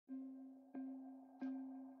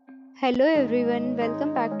Hello everyone,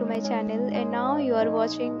 welcome back to my channel, and now you are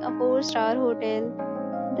watching a 4-star hotel.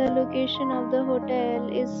 The location of the hotel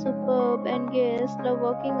is superb and guests love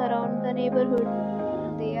walking around the neighborhood.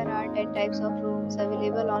 There are 10 types of rooms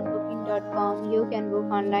available on booking.com. You can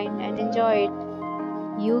book online and enjoy it.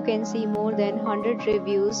 You can see more than 100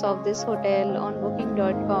 reviews of this hotel on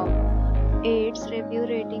booking.com. Its review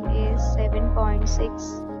rating is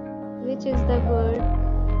 7.6, which is the good.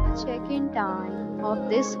 Check-in time of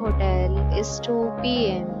this hotel is 2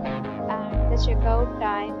 p.m. and the checkout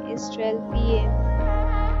time is 12 p.m.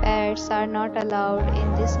 Pets are not allowed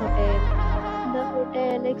in this hotel. The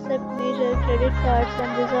hotel accepts major credit cards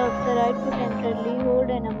and reserves the right to temporarily hold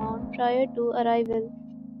an amount prior to arrival.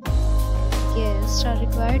 Guests are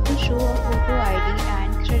required to show a photo ID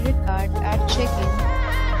and credit card at check-in.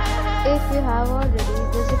 If you have already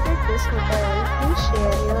visited this hotel, please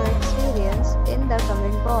share your experience in the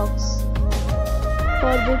comment box.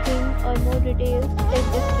 For booking or more details, check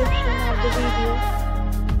description of the video.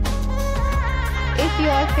 If you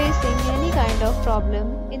are facing any kind of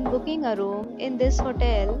problem in booking a room in this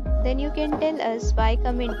hotel, then you can tell us by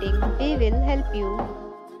commenting. We will help you.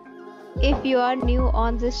 If you are new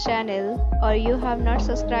on this channel or you have not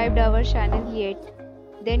subscribed our channel yet,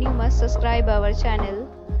 then you must subscribe our channel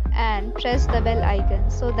and press the bell icon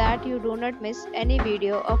so that you do not miss any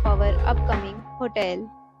video of our upcoming hotel.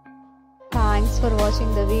 Thanks for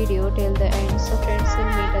watching the video till the end. So friends, will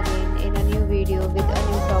meet again in a new video with a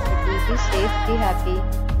new property. Be safe, be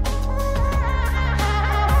happy.